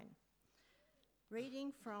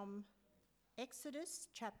Reading from Exodus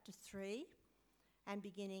chapter 3 and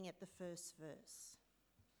beginning at the first verse.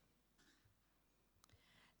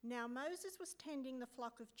 Now Moses was tending the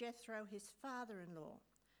flock of Jethro, his father-in-law,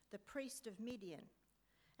 the priest of Midian,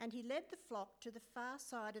 and he led the flock to the far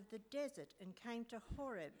side of the desert and came to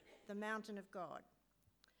Horeb, the mountain of God.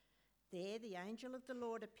 There the angel of the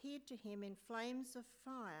Lord appeared to him in flames of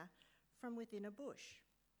fire from within a bush.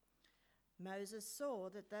 Moses saw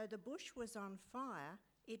that though the bush was on fire,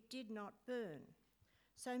 it did not burn.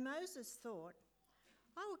 So Moses thought,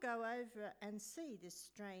 I will go over and see this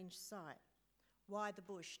strange sight, why the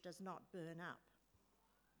bush does not burn up.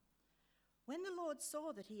 When the Lord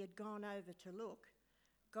saw that he had gone over to look,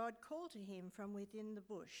 God called to him from within the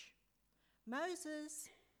bush, Moses,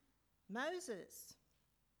 Moses.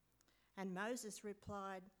 And Moses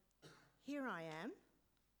replied, Here I am.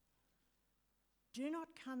 Do not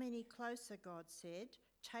come any closer, God said.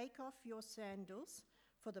 Take off your sandals,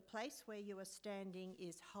 for the place where you are standing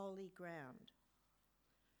is holy ground.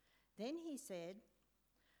 Then he said,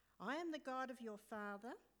 I am the God of your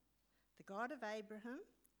father, the God of Abraham,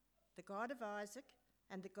 the God of Isaac,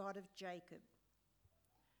 and the God of Jacob.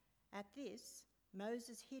 At this,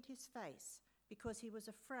 Moses hid his face because he was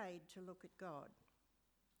afraid to look at God.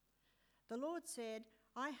 The Lord said,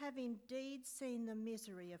 I have indeed seen the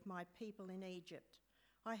misery of my people in Egypt.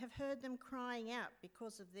 I have heard them crying out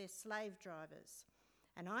because of their slave drivers,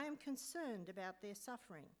 and I am concerned about their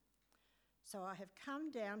suffering. So I have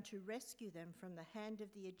come down to rescue them from the hand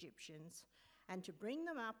of the Egyptians and to bring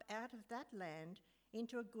them up out of that land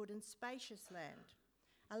into a good and spacious land,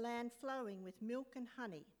 a land flowing with milk and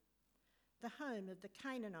honey, the home of the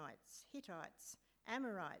Canaanites, Hittites,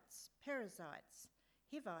 Amorites, Perizzites,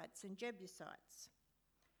 Hivites, and Jebusites.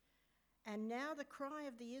 And now the cry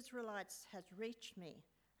of the Israelites has reached me,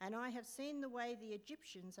 and I have seen the way the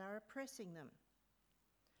Egyptians are oppressing them.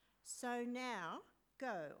 So now,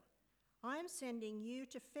 go. I am sending you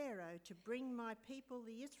to Pharaoh to bring my people,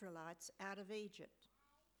 the Israelites, out of Egypt.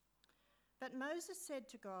 But Moses said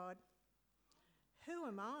to God, Who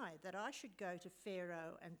am I that I should go to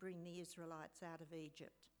Pharaoh and bring the Israelites out of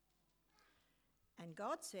Egypt? And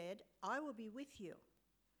God said, I will be with you.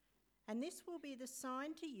 And this will be the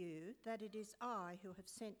sign to you that it is I who have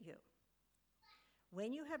sent you.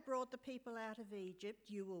 When you have brought the people out of Egypt,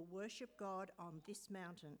 you will worship God on this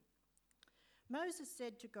mountain. Moses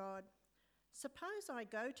said to God, Suppose I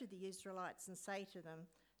go to the Israelites and say to them,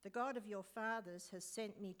 The God of your fathers has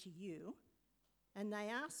sent me to you, and they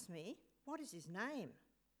ask me, What is his name?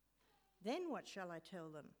 Then what shall I tell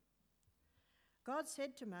them? God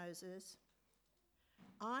said to Moses,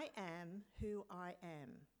 I am who I am.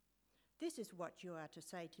 This is what you are to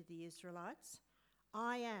say to the Israelites.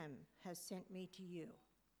 I am has sent me to you.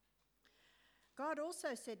 God also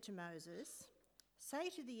said to Moses, Say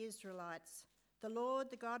to the Israelites, The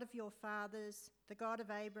Lord, the God of your fathers, the God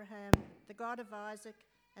of Abraham, the God of Isaac,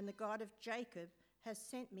 and the God of Jacob has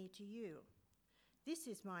sent me to you. This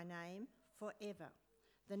is my name forever,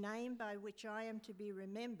 the name by which I am to be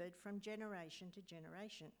remembered from generation to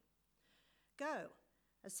generation. Go,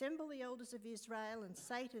 assemble the elders of Israel and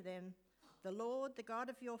say to them, The Lord, the God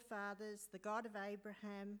of your fathers, the God of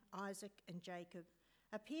Abraham, Isaac, and Jacob,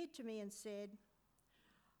 appeared to me and said,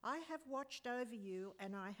 I have watched over you,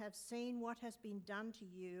 and I have seen what has been done to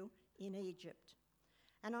you in Egypt.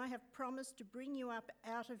 And I have promised to bring you up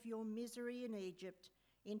out of your misery in Egypt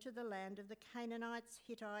into the land of the Canaanites,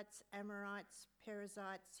 Hittites, Amorites,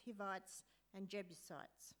 Perizzites, Hivites, and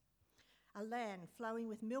Jebusites, a land flowing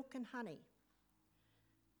with milk and honey.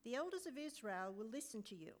 The elders of Israel will listen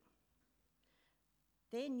to you.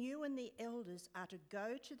 Then you and the elders are to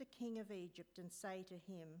go to the king of Egypt and say to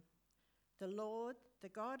him, The Lord, the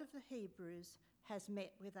God of the Hebrews, has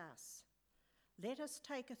met with us. Let us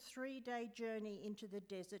take a 3-day journey into the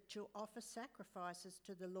desert to offer sacrifices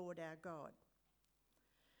to the Lord our God.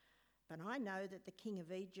 But I know that the king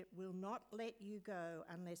of Egypt will not let you go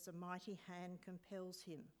unless a mighty hand compels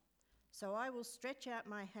him. So I will stretch out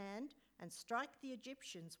my hand and strike the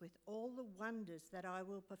Egyptians with all the wonders that I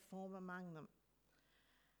will perform among them.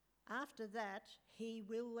 After that, he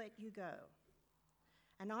will let you go.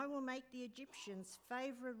 And I will make the Egyptians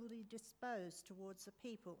favourably disposed towards the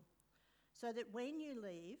people, so that when you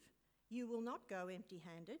leave, you will not go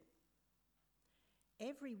empty-handed.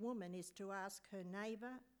 Every woman is to ask her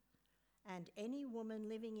neighbour and any woman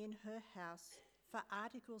living in her house for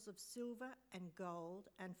articles of silver and gold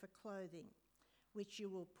and for clothing, which you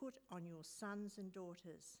will put on your sons and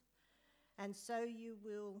daughters. And so you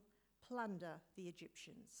will plunder the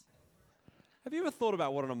Egyptians. Have you ever thought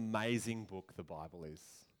about what an amazing book the Bible is?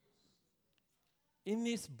 In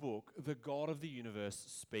this book, the God of the universe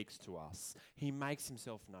speaks to us. He makes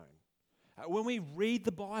himself known. When we read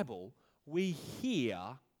the Bible, we hear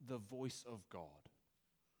the voice of God.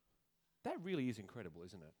 That really is incredible,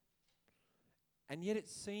 isn't it? And yet it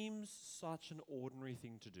seems such an ordinary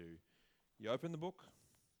thing to do. You open the book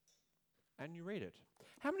and you read it.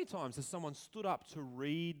 How many times has someone stood up to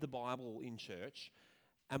read the Bible in church,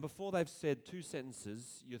 and before they've said 2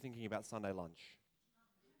 sentences, you're thinking about Sunday lunch?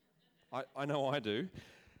 I know I do.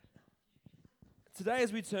 Today,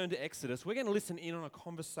 as we turn to Exodus, we're going to listen in on a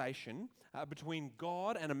conversation between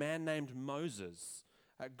God and a man named Moses.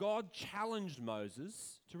 God challenged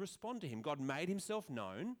Moses to respond to him. God made himself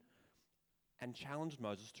known and challenged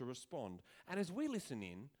Moses to respond. And as we listen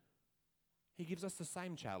in, he gives us the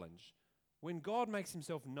same challenge. When God makes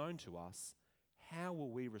himself known to us, how will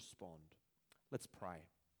we respond? Let's pray.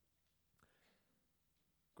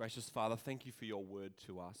 Gracious Father, thank you for your word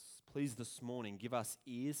to us. Please this morning give us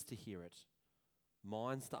ears to hear it,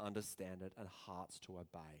 minds to understand it, and hearts to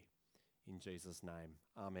obey. In Jesus' name,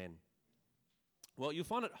 amen. Well, you'll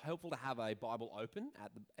find it helpful to have a Bible open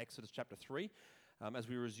at Exodus chapter 3 as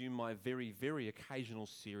we resume my very, very occasional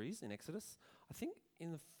series in Exodus. I think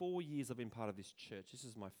in the 4 years I've been part of this church, this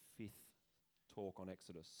is my 5th talk on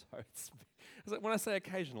Exodus. So it's like when I say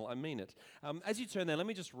occasional, I mean it. As you turn there, let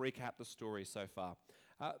me just recap the story so far.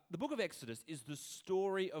 The book of Exodus is the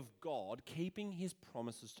story of God keeping his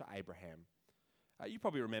promises to Abraham. You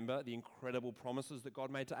probably remember the incredible promises that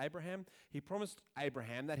God made to Abraham. He promised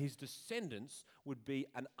Abraham that his descendants would be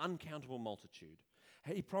an uncountable multitude.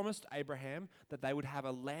 He promised Abraham that they would have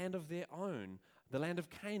a land of their own, the land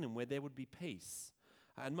of Canaan, where there would be peace.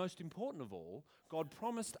 And most important of all, God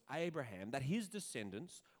promised Abraham that his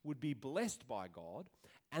descendants would be blessed by God,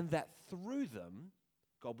 and that through them,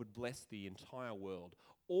 God would bless the entire world.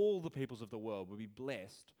 All the peoples of the world would be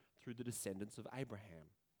blessed through the descendants of Abraham.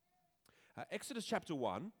 Exodus chapter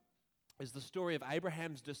 1 is the story of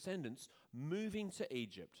Abraham's descendants moving to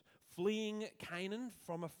Egypt, fleeing Canaan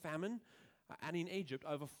from a famine, and in Egypt,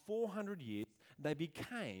 over 400 years, they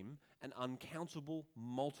became an uncountable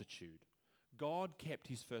multitude. God kept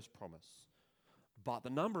his first promise, but the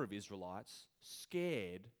number of Israelites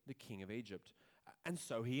scared the king of Egypt, and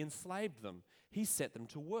so he enslaved them. He set them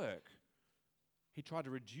to work. He tried to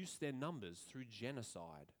reduce their numbers through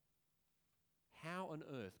genocide. How on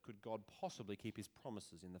earth could God possibly keep his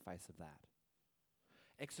promises in the face of that?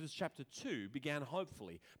 Exodus chapter 2 began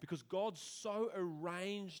hopefully because God so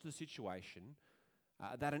arranged the situation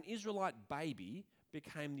that an Israelite baby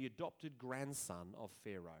became the adopted grandson of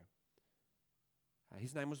Pharaoh.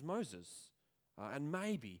 His name was Moses. And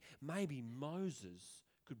maybe Moses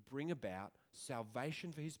could bring about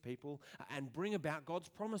salvation for his people and bring about God's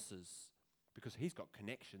promises because he's got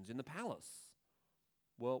connections in the palace.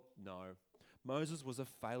 Well, no. Moses was a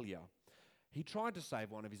failure. He tried to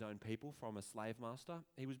save one of his own people from a slave master.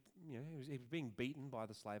 He was being beaten by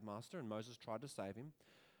the slave master, and Moses tried to save him.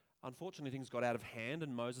 Unfortunately, things got out of hand,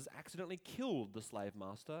 and Moses accidentally killed the slave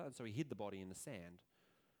master, and so he hid the body in the sand.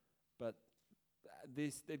 But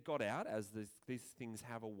it got out, as these things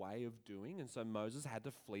have a way of doing, and so Moses had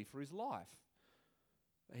to flee for his life.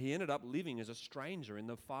 He ended up living as a stranger in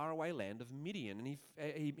the faraway land of Midian, and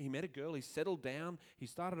he met a girl, he settled down, he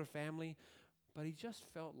started a family, but he just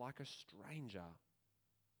felt like a stranger.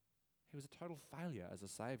 He was a total failure as a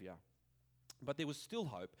savior. But there was still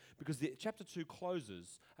hope because chapter 2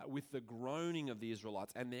 closes with the groaning of the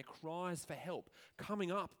Israelites and their cries for help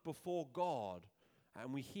coming up before God.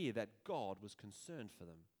 And we hear that God was concerned for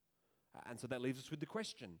them. And so that leaves us with the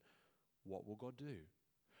question, what will God do?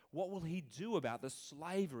 What will he do about the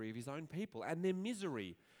slavery of his own people and their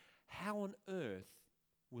misery? How on earth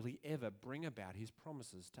will he ever bring about his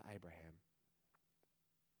promises to Abraham?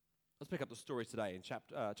 Let's pick up the story today in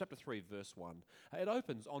chapter 3, verse 1. It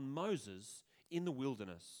opens on Moses in the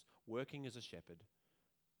wilderness, working as a shepherd.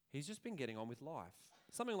 He's just been getting on with life.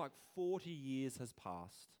 Something like 40 years has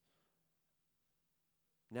passed.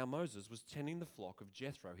 Now Moses was tending the flock of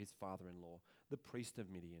Jethro, his father-in-law, the priest of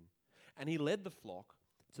Midian. And he led the flock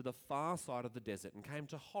to the far side of the desert and came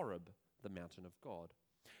to Horeb, the mountain of God.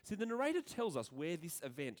 See, the narrator tells us where this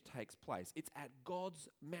event takes place. It's at God's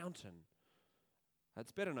mountain.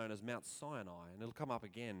 It's better known as Mount Sinai, and it'll come up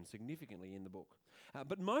again significantly in the book.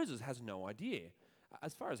 But Moses has no idea.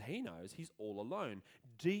 As far as he knows, he's all alone,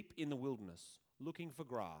 deep in the wilderness, looking for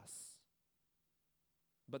grass.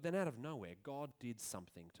 But then out of nowhere, God did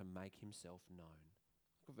something to make himself known.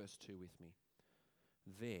 Look at verse 2 with me.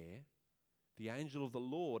 There, the angel of the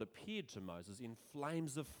Lord appeared to Moses in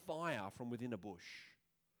flames of fire from within a bush.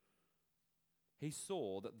 He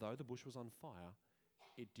saw that though the bush was on fire,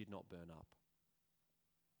 it did not burn up.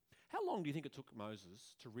 How long do you think it took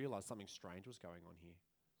Moses to realize something strange was going on here?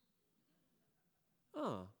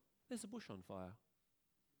 Ah, there's a bush on fire.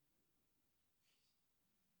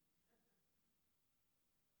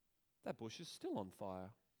 That bush is still on fire.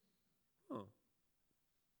 Oh.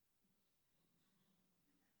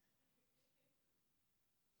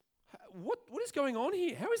 What is going on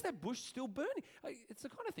here? How is that bush still burning? It's the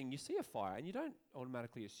kind of thing, you see a fire and you don't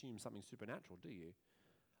automatically assume something supernatural, do you?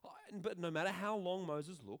 But no matter how long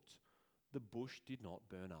Moses looked, the bush did not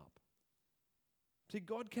burn up. See,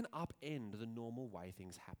 God can upend the normal way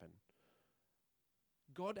things happen.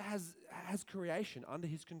 God has creation under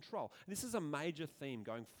his control. And this is a major theme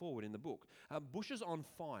going forward in the book. Bushes on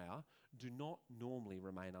fire do not normally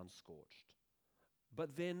remain unscorched.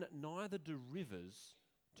 But then neither do rivers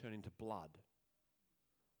turn into blood.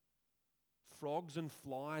 Frogs and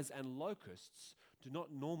flies and locusts do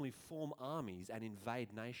not normally form armies and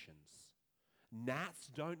invade nations. Gnats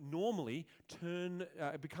don't normally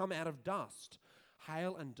become out of dust.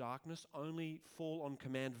 Hail and darkness only fall on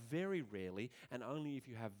command very rarely, and only if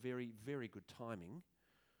you have very, very good timing.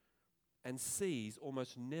 And seas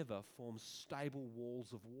almost never form stable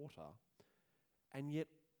walls of water. And yet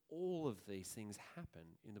all of these things happen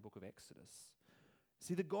in the book of Exodus.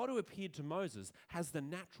 See, the God who appeared to Moses has the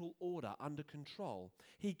natural order under control.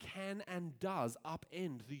 He can and does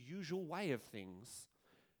upend the usual way of things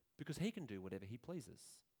because he can do whatever he pleases.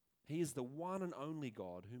 He is the one and only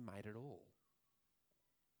God who made it all.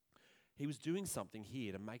 He was doing something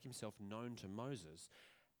here to make himself known to Moses.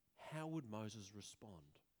 How would Moses respond?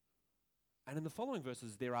 And in the following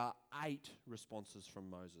verses, there are 8 responses from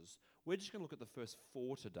Moses. We're just going to look at the first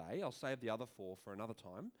 4 today. I'll save the other 4 for another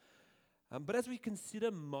time. But as we consider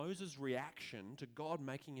Moses' reaction to God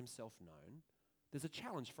making himself known, there's a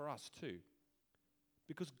challenge for us too.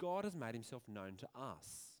 Because God has made himself known to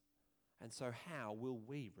us. And so how will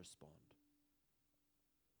we respond?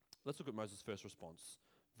 Let's look at Moses' first response.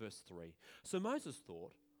 Verse 3. So Moses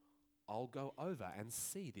thought, I'll go over and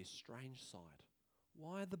see this strange sight.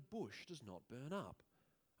 Why the bush does not burn up.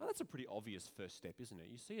 Well, that's a pretty obvious first step, isn't it?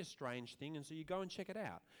 You see a strange thing and so you go and check it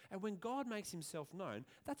out. And when God makes himself known,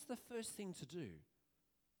 that's the first thing to do.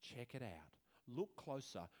 Check it out. Look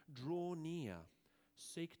closer. Draw near.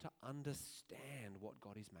 Seek to understand what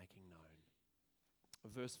God is making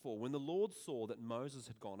known. Verse 4. When the Lord saw that Moses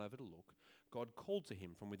had gone over to look, God called to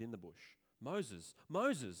him from within the bush. Moses,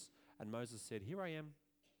 Moses. And Moses said, Here I am.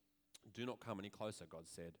 Do not come any closer, God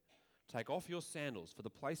said. Take off your sandals, for the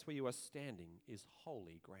place where you are standing is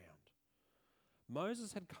holy ground.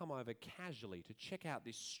 Moses had come over casually to check out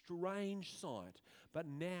this strange sight, but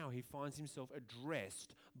now he finds himself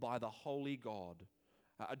addressed by the holy God,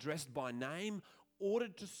 addressed by name,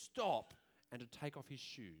 ordered to stop and to take off his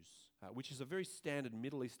shoes, which is a very standard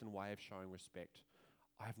Middle Eastern way of showing respect.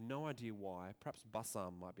 I have no idea why. Perhaps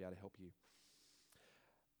Bassam might be able to help you.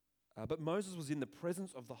 But Moses was in the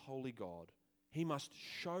presence of the holy God. He must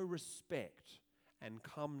show respect and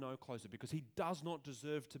come no closer because he does not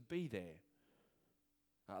deserve to be there.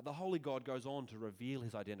 The holy God goes on to reveal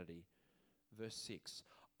his identity. Verse 6,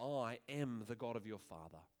 I am the God of your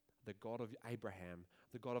father, the God of Abraham,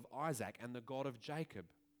 the God of Isaac, and the God of Jacob.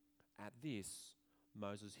 At this,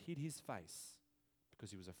 Moses hid his face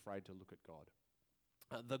because he was afraid to look at God.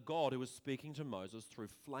 The God who was speaking to Moses through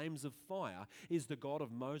flames of fire is the God of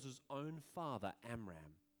Moses' own father,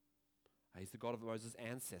 Amram. He's the God of Moses'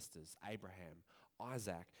 ancestors, Abraham,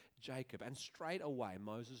 Isaac, Jacob. And straight away,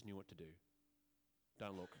 Moses knew what to do.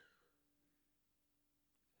 Don't look.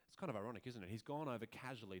 It's kind of ironic, isn't it? He's gone over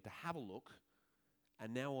casually to have a look,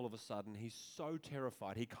 and now all of a sudden he's so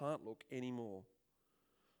terrified he can't look anymore.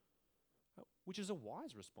 Which is a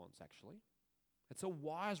wise response, actually. It's a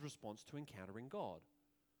wise response to encountering God.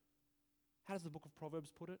 How does the book of Proverbs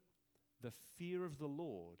put it? The fear of the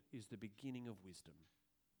Lord is the beginning of wisdom.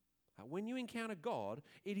 When you encounter God,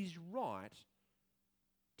 it is right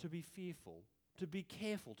to be fearful, to be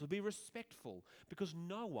careful, to be respectful, because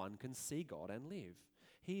no one can see God and live.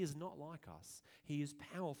 He is not like us. He is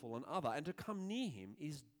powerful and other, and to come near him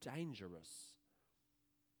is dangerous.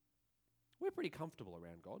 We're pretty comfortable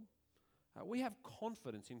around God. We have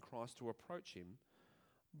confidence in Christ to approach him,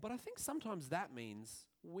 but I think sometimes that means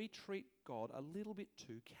we treat God a little bit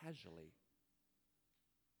too casually.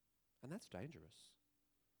 And that's dangerous.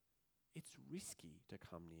 It's risky to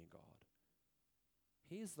come near God.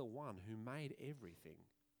 He is the one who made everything.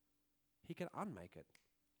 He can unmake it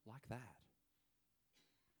like that.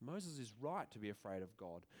 Moses is right to be afraid of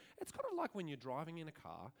God. It's kind of like when you're driving in a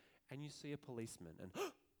car and you see a policeman and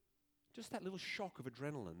just that little shock of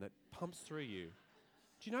adrenaline that pumps through you.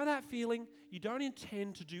 Do you know that feeling? You don't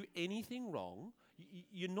intend to do anything wrong.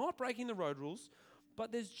 You're not breaking the road rules,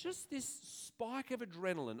 but there's just this spike of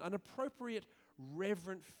adrenaline, an appropriate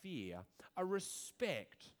reverent fear, a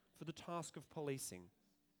respect for the task of policing.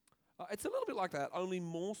 It's a little bit like that, only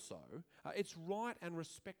more so. It's right and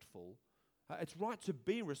respectful. It's right to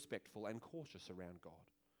be respectful and cautious around God.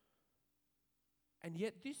 And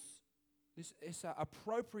yet this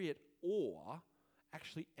appropriate awe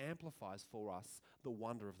actually amplifies for us the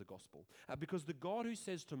wonder of the gospel. Because the God who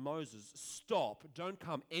says to Moses, "Stop, don't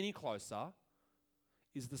come any closer,"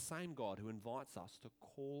 is the same God who invites us to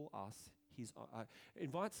call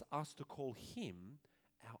him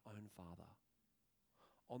our own Father.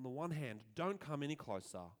 On the one hand, don't come any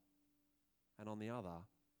closer, and on the other,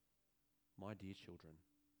 my dear children.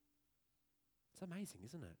 It's amazing,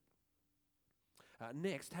 isn't it?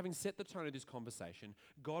 Next, having set the tone of this conversation,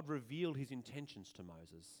 God revealed his intentions to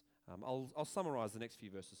Moses. I'll summarize the next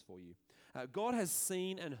few verses for you. God has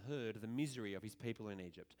seen and heard the misery of his people in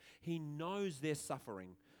Egypt. He knows their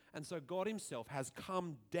suffering. And so God himself has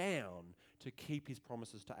come down to keep his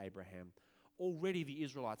promises to Abraham. Already the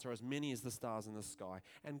Israelites are as many as the stars in the sky.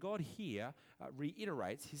 And God here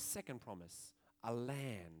reiterates his second promise, a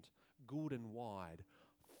land good and wide,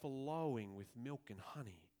 flowing with milk and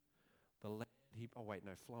honey. The land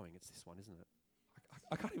flowing, it's this one, isn't it?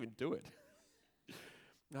 I can't even do it.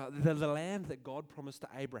 The land that God promised to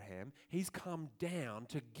Abraham, he's come down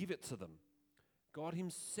to give it to them. God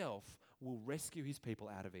himself will rescue his people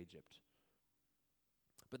out of Egypt.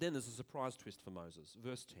 But then there's a surprise twist for Moses.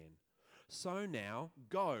 Verse 10. So now,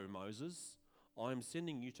 go, Moses. I am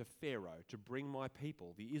sending you to Pharaoh to bring my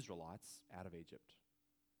people, the Israelites, out of Egypt.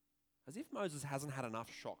 As if Moses hasn't had enough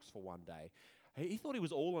shocks for one day. He thought he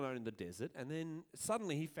was all alone in the desert, and then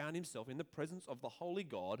suddenly he found himself in the presence of the holy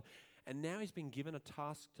God, and now he's been given a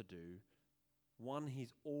task to do, one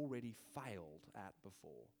he's already failed at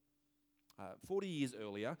before. 40 years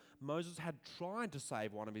earlier, Moses had tried to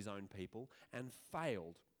save one of his own people and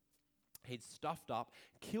failed. He'd stuffed up,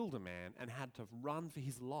 killed a man, and had to run for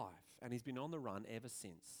his life, and he's been on the run ever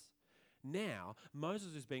since. Now,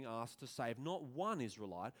 Moses is being asked to save not one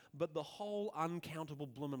Israelite, but the whole uncountable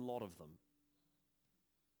bloomin' lot of them.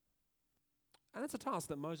 And it's a task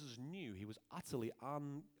that Moses knew he was utterly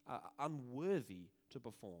unworthy to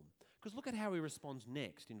perform. Because look at how he responds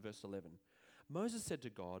next in verse 11. Moses said to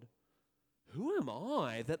God, "Who am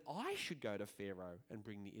I that I should go to Pharaoh and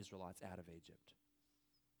bring the Israelites out of Egypt?"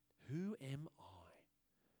 Who am I?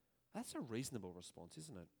 That's a reasonable response,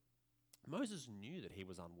 isn't it? Moses knew that he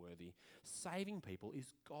was unworthy. Saving people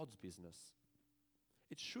is God's business.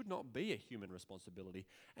 It should not be a human responsibility.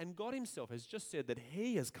 And God himself has just said that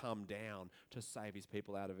he has come down to save his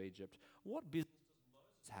people out of Egypt. What business does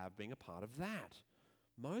Moses have being a part of that?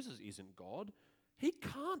 Moses isn't God. He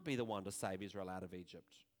can't be the one to save Israel out of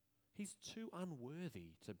Egypt. He's too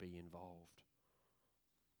unworthy to be involved.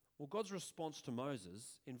 Well, God's response to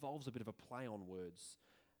Moses involves a bit of a play on words.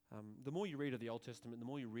 The more you read of the Old Testament, the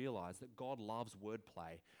more you realize that God loves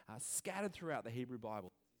wordplay. Scattered throughout the Hebrew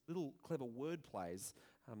Bible, little clever word plays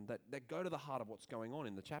that go to the heart of what's going on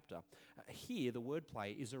in the chapter. Here, the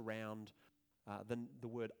wordplay is around the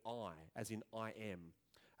word I, as in I am.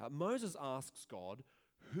 Moses asks God,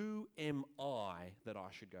 "Who am I that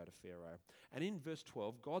I should go to Pharaoh?" And in verse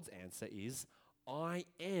 12, God's answer is, "I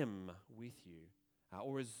am with you."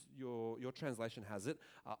 Or as your translation has it,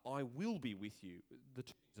 "I will be with you." The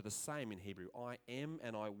two are the same in Hebrew. I am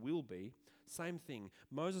and I will be. Same thing.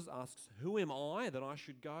 Moses asks, "Who am I that I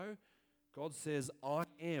should go?" God says, "I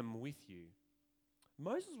am with you."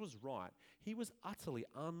 Moses was right. He was utterly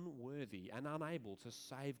unworthy and unable to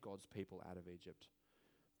save God's people out of Egypt.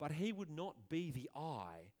 But he would not be the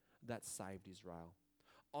I that saved Israel.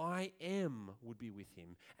 I am would be with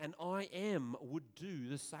him, and I am would do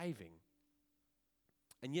the saving.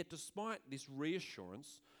 And yet, despite this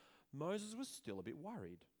reassurance, Moses was still a bit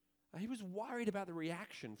worried. He was worried about the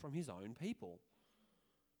reaction from his own people,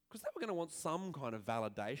 because they were going to want some kind of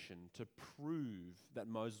validation to prove that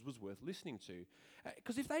Moses was worth listening to.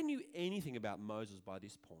 Because if they knew anything about Moses by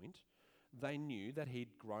this point, they knew that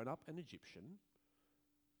he'd grown up an Egyptian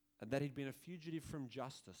and that he'd been a fugitive from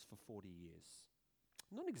justice for 40 years.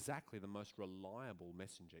 Not exactly the most reliable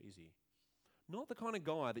messenger, is he? Not the kind of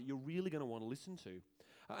guy that you're really going to want to listen to.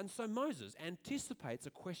 And so Moses anticipates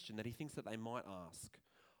a question that he thinks that they might ask.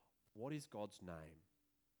 What is God's name?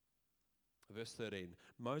 Verse 13,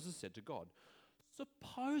 Moses said to God,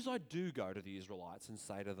 "Suppose I do go to the Israelites and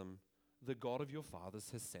say to them, 'The God of your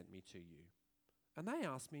fathers has sent me to you.' And they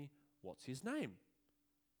ask me, 'What's his name?'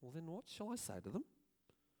 Well, then what shall I say to them?"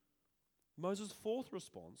 Moses' fourth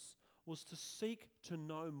response was to seek to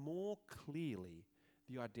know more clearly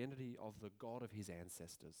the identity of the God of his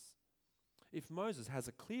ancestors. If Moses has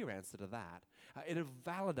a clear answer to that, it'll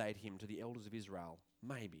validate him to the elders of Israel,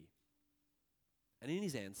 maybe. And in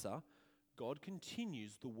his answer, God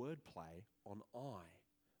continues the wordplay on I.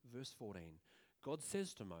 Verse 14, God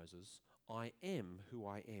says to Moses, I am who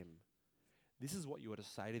I am. This is what you are to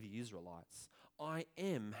say to the Israelites. I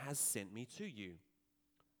am has sent me to you.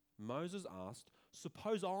 Moses asked,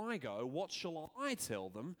 suppose I go, what shall I tell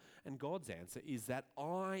them? And God's answer is that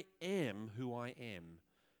I am who I am.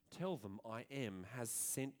 Tell them I am has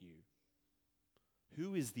sent you.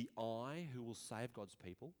 Who is the I who will save God's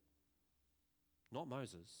people? Not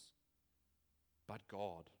Moses, but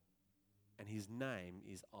God. And his name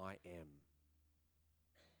is I am.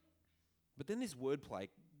 But then this wordplay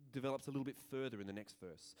develops a little bit further in the next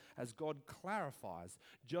verse, as God clarifies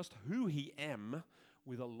just who he am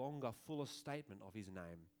with a longer, fuller statement of his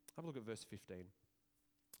name. Have a look at verse 15.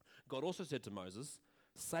 God also said to Moses,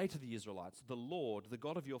 say to the Israelites, the Lord, the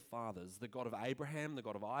God of your fathers, the God of Abraham, the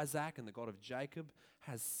God of Isaac, and the God of Jacob,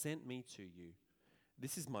 has sent me to you.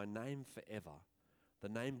 This is my name forever, the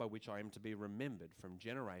name by which I am to be remembered from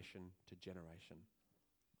generation to generation.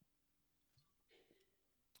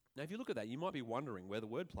 Now, if you look at that, you might be wondering where the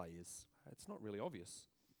wordplay is. It's not really obvious.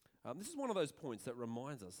 This is one of those points that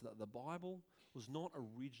reminds us that the Bible was not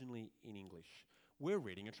originally in English. We're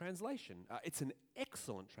reading a translation. It's an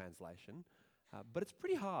excellent translation, but it's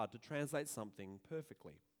pretty hard to translate something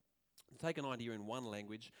perfectly. Take an idea in one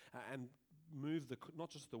language and move not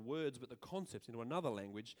just the words but the concepts into another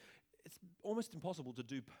language. It's almost impossible to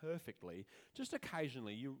do perfectly. Just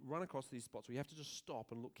occasionally you run across these spots where you have to just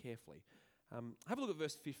stop and look carefully. Have a look at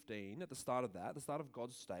verse 15 at the start of that, the start of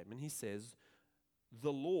God's statement. He says,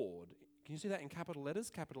 the Lord. Can you see that in capital letters?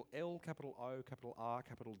 Capital L, capital O, capital R,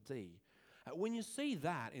 capital D. When you see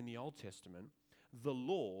that in the Old Testament, the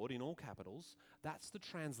Lord in all capitals, that's the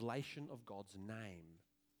translation of God's name.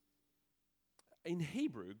 In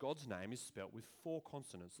Hebrew, God's name is spelt with 4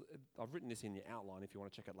 consonants. I've written this in the outline if you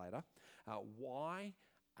want to check it later.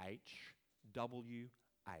 Y-H-W-H.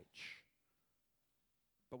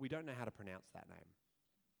 But we don't know how to pronounce that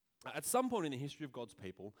name. At some point in the history of God's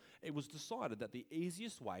people, it was decided that the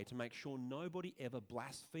easiest way to make sure nobody ever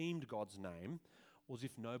blasphemed God's name was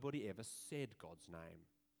if nobody ever said God's name.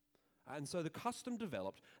 And so the custom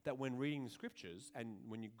developed that when reading the scriptures and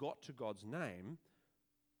when you got to God's name,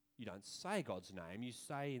 you don't say God's name, you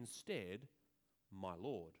say instead, my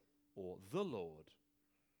Lord, or the Lord.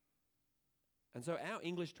 And so our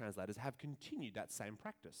English translators have continued that same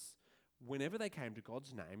practice. Whenever they came to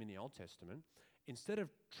God's name in the Old Testament, instead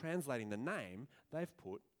of translating the name, they've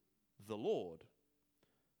put the Lord.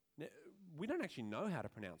 Now, we don't actually know how to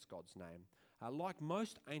pronounce God's name. Like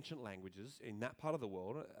most ancient languages in that part of the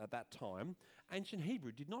world at that time, ancient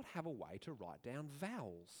Hebrew did not have a way to write down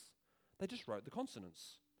vowels. They just wrote the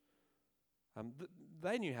consonants.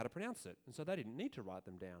 They knew how to pronounce it, and so they didn't need to write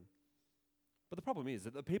them down. But the problem is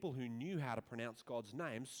that the people who knew how to pronounce God's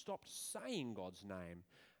name stopped saying God's name.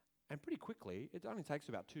 And pretty quickly, it only takes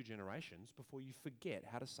about 2 generations before you forget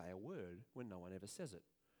how to say a word when no one ever says it,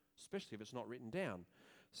 especially if it's not written down.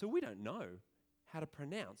 So we don't know how to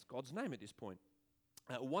pronounce God's name at this point.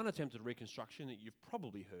 One attempted reconstruction that you've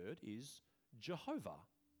probably heard is Jehovah.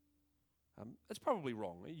 It's probably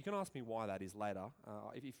wrong. You can ask me why that is later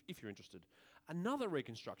if you're interested. Another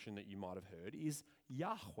reconstruction that you might have heard is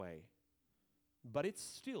Yahweh, but it's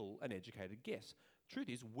still an educated guess. Truth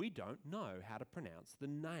is, we don't know how to pronounce the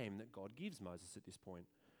name that God gives Moses at this point.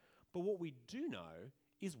 But what we do know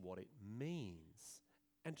is what it means.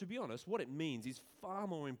 And to be honest, what it means is far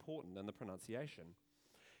more important than the pronunciation.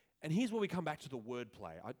 And here's where we come back to the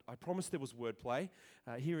wordplay. I promised there was wordplay.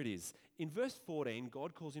 Here it is. In verse 14,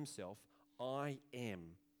 God calls himself I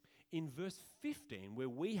am. In verse 15, where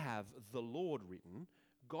we have the Lord written,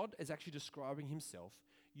 God is actually describing himself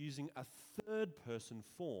using a third-person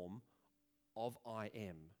form of I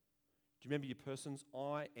am. Do you remember your persons?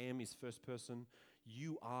 I am is first person.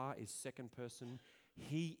 You are is second person.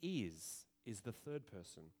 He is the third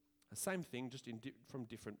person. The same thing, just from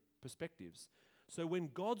different perspectives. So when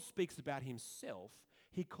God speaks about himself,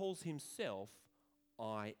 he calls himself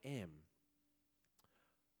I am.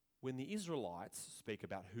 When the Israelites speak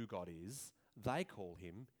about who God is, they call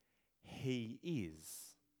him He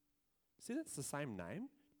is. See, that's the same name,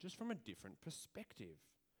 just from a different perspective.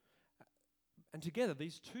 And together,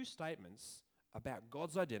 these 2 statements about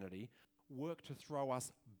God's identity work to throw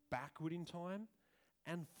us backward in time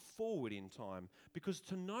and forward in time. Because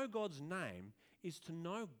to know God's name is to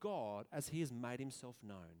know God as he has made himself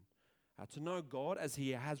known. To know God as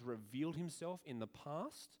he has revealed himself in the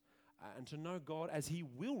past, and to know God as he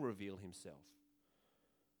will reveal himself.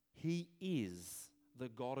 He is the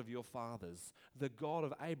God of your fathers, the God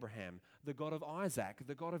of Abraham, the God of Isaac,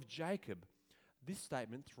 the God of Jacob. This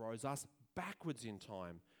statement throws us backwards in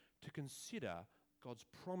time to consider God's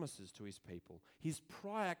promises to his people, his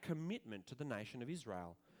prior commitment to the nation of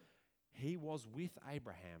Israel. He was with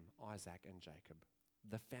Abraham, Isaac, and Jacob,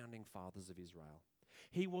 the founding fathers of Israel.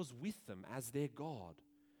 He was with them as their God.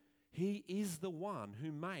 He is the one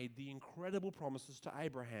who made the incredible promises to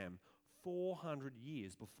Abraham 400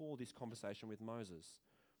 years before this conversation with Moses.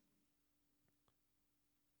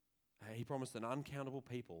 He promised an uncountable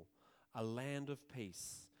people, a land of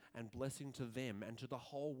peace and blessing to them and to the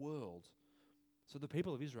whole world. So the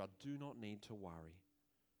people of Israel do not need to worry.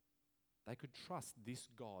 They could trust this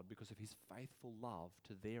God because of his faithful love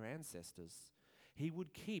to their ancestors. He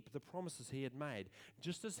would keep the promises he had made.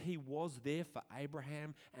 Just as he was there for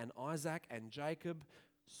Abraham and Isaac and Jacob,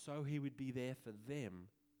 so he would be there for them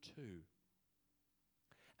too.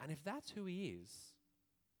 And if that's who he is,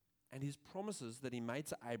 and his promises that he made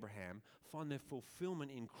to Abraham find their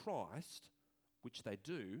fulfillment in Christ, which they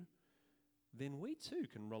do, then we too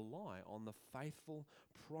can rely on the faithful,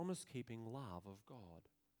 promise-keeping love of God.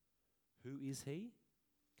 Who is he?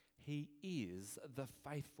 He is the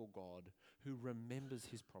faithful God who remembers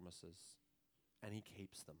his promises and he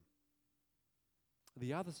keeps them.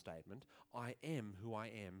 The other statement, I am who I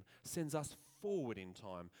am, sends us forward in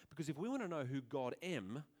time, because if we want to know who God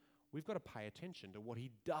am, we've got to pay attention to what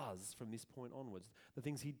he does from this point onwards. The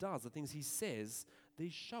things he does, the things he says,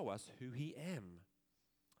 these show us who he am.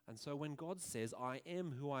 And so when God says, I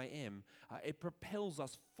am who I am, it propels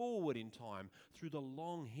us forward in time through the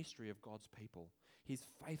long history of God's people, his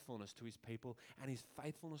faithfulness to his people and his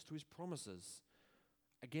faithfulness to his promises.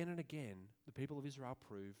 Again and again, the people of Israel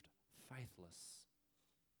proved faithless.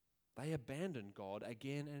 They abandoned God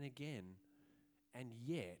again and again, and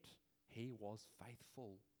yet he was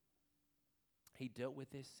faithful. He dealt with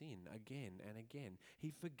their sin again and again. He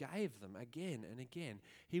forgave them again and again.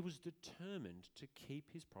 He was determined to keep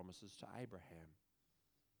his promises to Abraham.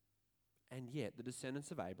 And yet the descendants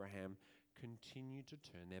of Abraham continued to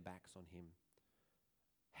turn their backs on him.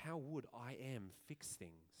 How would I am fix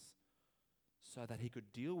things so that he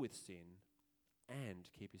could deal with sin and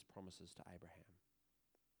keep his promises to Abraham?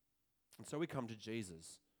 And so we come to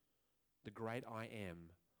Jesus, the great I am,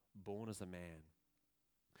 born as a man.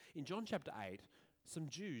 In John chapter 8, some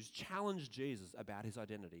Jews challenged Jesus about his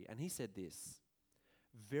identity, and he said this,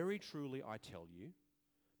 very truly I tell you,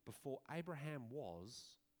 before Abraham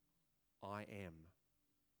was, I am.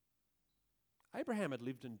 Abraham had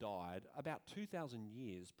lived and died about 2,000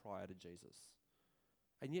 years prior to Jesus,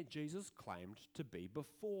 and yet Jesus claimed to be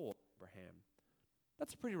before Abraham.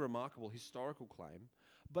 That's a pretty remarkable historical claim,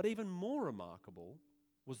 but even more remarkable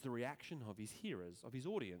was the reaction of his hearers, of his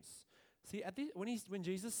audience. See, when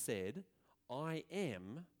Jesus said, I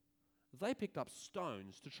am, they picked up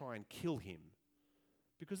stones to try and kill him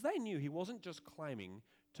because they knew he wasn't just claiming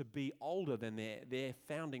to be older than their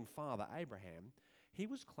founding father, Abraham. He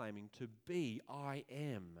was claiming to be, I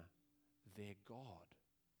am, their God.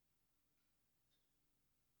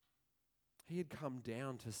 He had come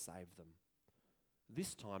down to save them.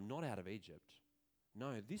 This time, not out of Egypt.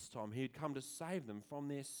 No, this time he had come to save them from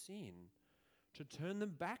their sin, to turn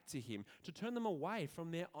them back to him, to turn them away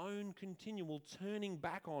from their own continual turning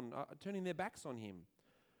their backs on him.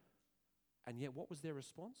 And yet what was their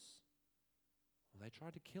response? Well, they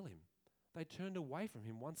tried to kill him. They turned away from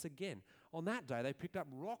him once again. On that day, they picked up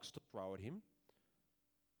rocks to throw at him.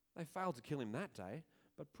 They failed to kill him that day,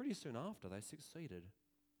 but pretty soon after, they succeeded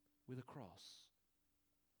with a cross.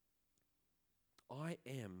 I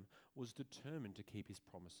am was determined to keep his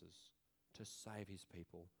promises, to save his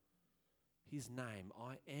people. His name,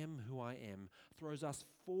 I am who I am, throws us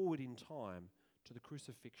forward in time to the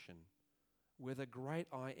crucifixion, where the great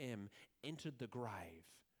I am entered the grave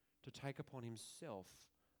to take upon himself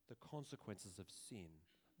the consequences of sin,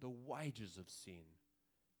 the wages of sin,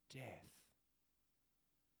 death,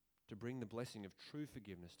 to bring the blessing of true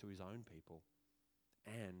forgiveness to his own people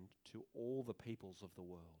and to all the peoples of the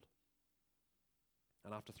world.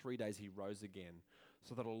 And after 3 days he rose again,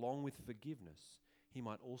 so that along with forgiveness, he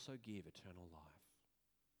might also give eternal life.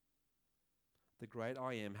 The great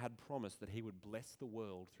I am had promised that he would bless the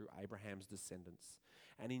world through Abraham's descendants.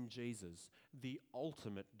 And in Jesus, the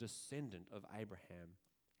ultimate descendant of Abraham,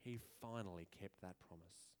 he finally kept that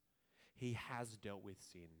promise. He has dealt with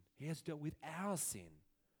sin. He has dealt with our sin.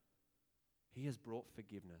 He has brought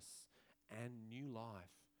forgiveness and new life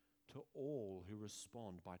to all who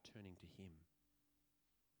respond by turning to him.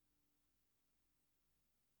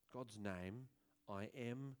 God's name, I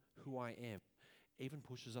am who I am, even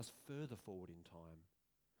pushes us further forward in time,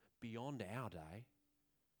 beyond our day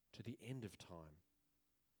to the end of time.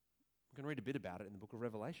 We can read a bit about it in the book of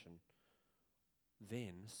Revelation.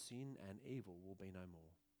 Then sin and evil will be no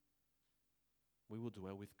more. We will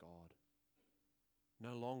dwell with God.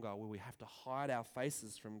 No longer will we have to hide our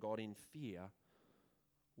faces from God in fear.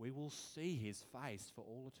 We will see his face for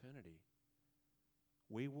all eternity.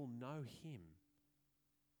 We will know him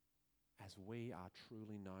as we are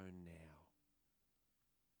truly known now.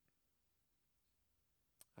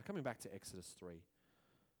 Coming back to Exodus 3.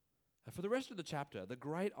 For the rest of the chapter, the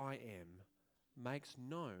great I Am makes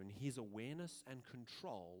known his awareness and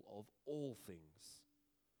control of all things.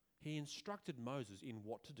 He instructed Moses in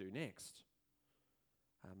what to do next.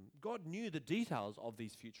 God knew the details of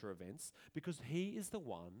these future events because he is the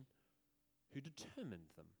one who determined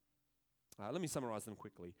them. Let me summarize them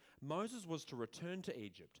quickly. Moses was to return to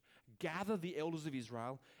Egypt, gather the elders of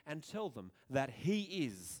Israel, and tell them that he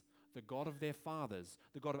is the God of their fathers,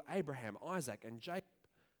 the God of Abraham, Isaac, and Jacob,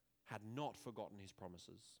 had not forgotten his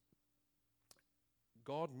promises.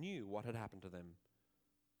 God knew what had happened to them.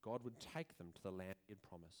 God would take them to the land he had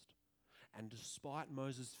promised. And despite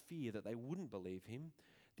Moses' fear that they wouldn't believe him,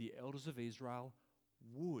 the elders of Israel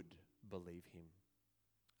would believe him.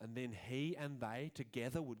 And then he and they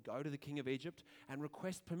together would go to the king of Egypt and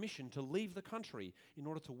request permission to leave the country in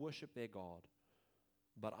order to worship their God.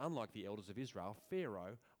 But unlike the elders of Israel,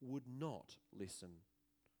 Pharaoh would not listen,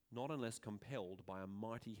 not unless compelled by a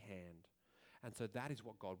mighty hand. And so that is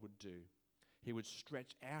what God would do. He would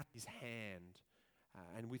stretch out his hand,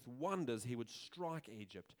 and with wonders he would strike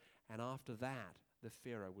Egypt. And after that, the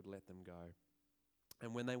Pharaoh would let them go.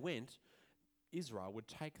 And when they went, Israel would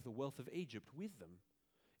take the wealth of Egypt with them.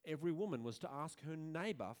 Every woman was to ask her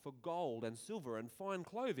neighbor for gold and silver and fine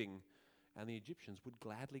clothing, and the Egyptians would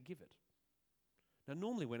gladly give it. Now,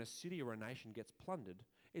 normally when a city or a nation gets plundered,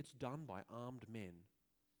 it's done by armed men.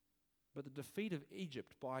 But the defeat of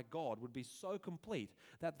Egypt by God would be so complete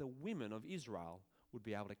that the women of Israel would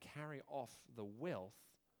be able to carry off the wealth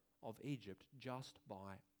of Egypt just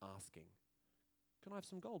by asking. Can I have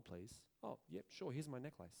some gold, please? Oh, yep, sure, here's my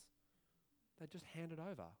necklace. They just hand it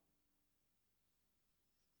over.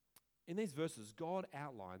 In these verses, God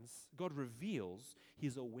reveals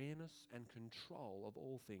his awareness and control of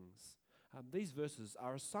all things. These verses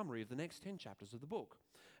are a summary of the next 10 chapters of the book.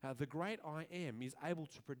 The great I Am is able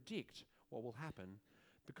to predict what will happen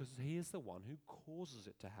because he is the one who causes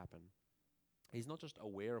it to happen. He's not just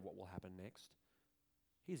aware of what will happen next,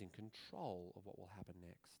 he's in control of what will happen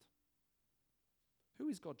next. Who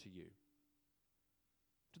is God to you?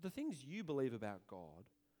 Do the things you believe about God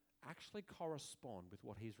actually correspond with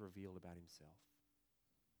what he's revealed about himself?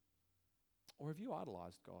 Or have you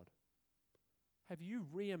idolized God? Have you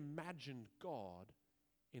reimagined God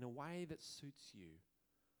in a way that suits you?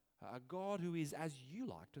 A God who is as you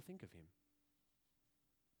like to think of him.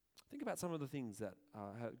 Think about some of the things that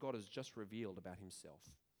God has just revealed about himself.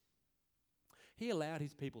 He allowed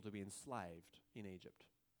his people to be enslaved in Egypt.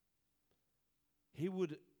 He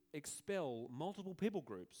would expel multiple people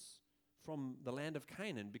groups from the land of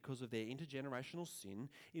Canaan because of their intergenerational sin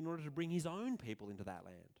in order to bring his own people into that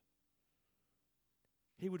land.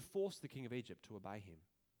 He would force the king of Egypt to obey him.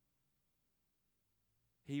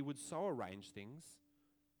 He would so arrange things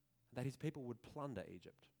that his people would plunder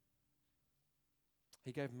Egypt.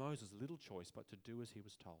 He gave Moses little choice but to do as he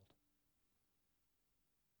was told.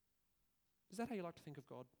 Is that how you like to think of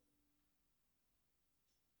God?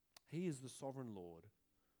 He is the sovereign Lord.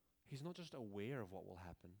 He's not just aware of what will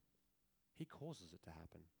happen. He causes it to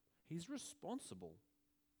happen. He's responsible.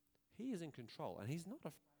 He is in control, and he's not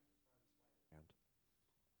afraid to throw his weight around.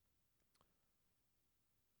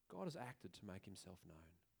 God has acted to make himself known.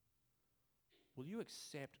 Will you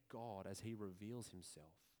accept God as he reveals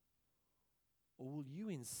himself? Or will you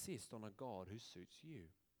insist on a God who suits you?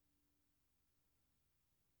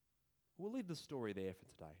 We'll leave the story there for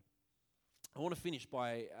today. I want to finish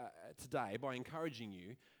today by encouraging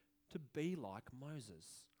you to be like Moses.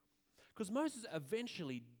 Because Moses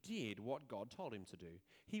eventually did what God told him to do.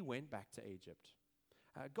 He went back to Egypt.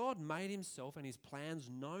 God made himself and his plans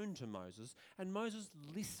known to Moses, and Moses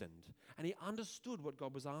listened, and he understood what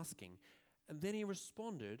God was asking. And then he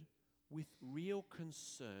responded with real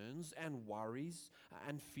concerns and worries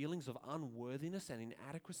and feelings of unworthiness and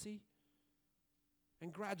inadequacy.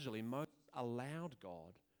 And gradually, Moses allowed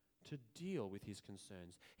God to deal with his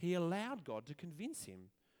concerns. He allowed God to convince him.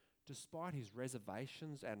 Despite his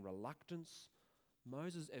reservations and reluctance,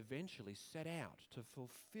 Moses eventually set out to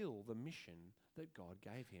fulfill the mission that God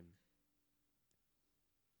gave him.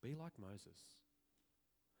 Be like Moses.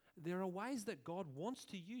 There are ways that God wants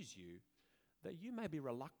to use you that you may be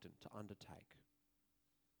reluctant to undertake.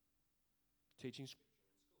 teaching scripture in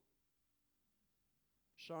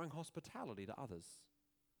school, showing hospitality to others,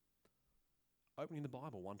 opening the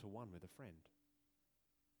Bible one-to-one with a friend,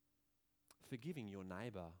 forgiving your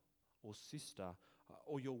neighbour or sister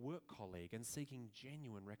or your work colleague and seeking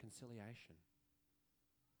genuine reconciliation.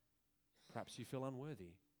 Perhaps you feel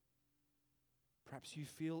unworthy. Perhaps you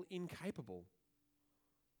feel incapable.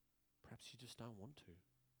 Perhaps you just don't want to.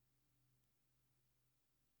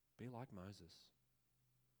 Be like Moses.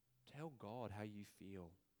 Tell God how you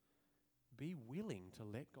feel. Be willing to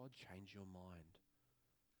let God change your mind.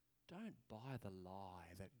 Don't buy the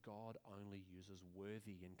lie that God only uses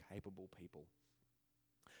worthy and capable people.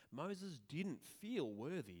 Moses didn't feel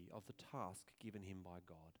worthy of the task given him by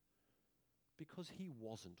God because he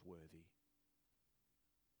wasn't worthy.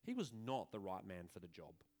 He was not the right man for the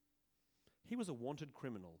job. He was a wanted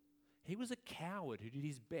criminal. He was a coward who did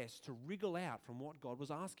his best to wriggle out from what God was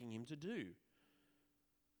asking him to do.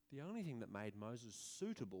 The only thing that made Moses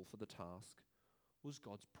suitable for the task was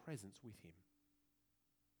God's presence with him.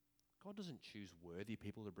 God doesn't choose worthy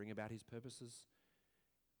people to bring about his purposes.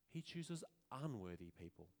 He chooses unworthy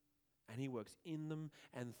people, and he works in them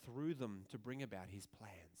and through them to bring about his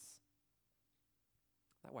plans.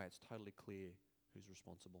 That way it's totally clear who's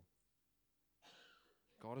responsible.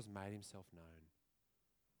 God has made himself known.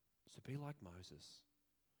 So be like Moses.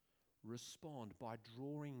 Respond by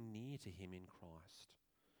drawing near to him in Christ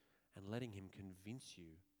and letting him convince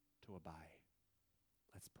you to obey.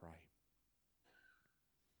 Let's pray.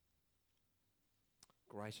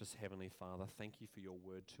 Gracious Heavenly Father, thank you for your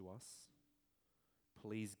word to us.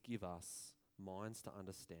 Please give us minds to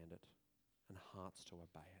understand it and hearts to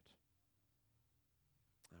obey it.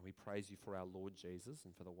 And we praise you for our Lord Jesus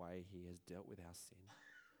and for the way he has dealt with our sin.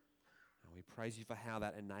 And we praise you for how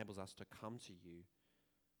that enables us to come to you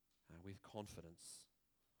with confidence.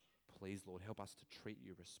 Please, Lord, help us to treat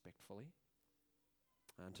you respectfully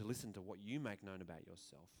and to listen to what you make known about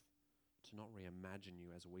yourself, to not reimagine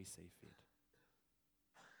you as we see fit.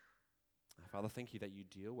 Father, thank you that you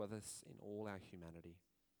deal with us in all our humanity.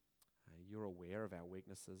 You're aware of our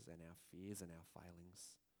weaknesses and our fears and our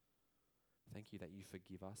failings. Thank you that you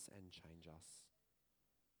forgive us and change us.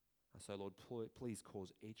 So, Lord, please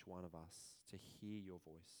cause each one of us to hear your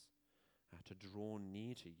voice, to draw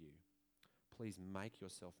near to you. Please make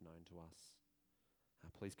yourself known to us.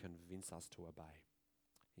 Please convince us to obey.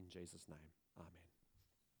 In Jesus' name, amen.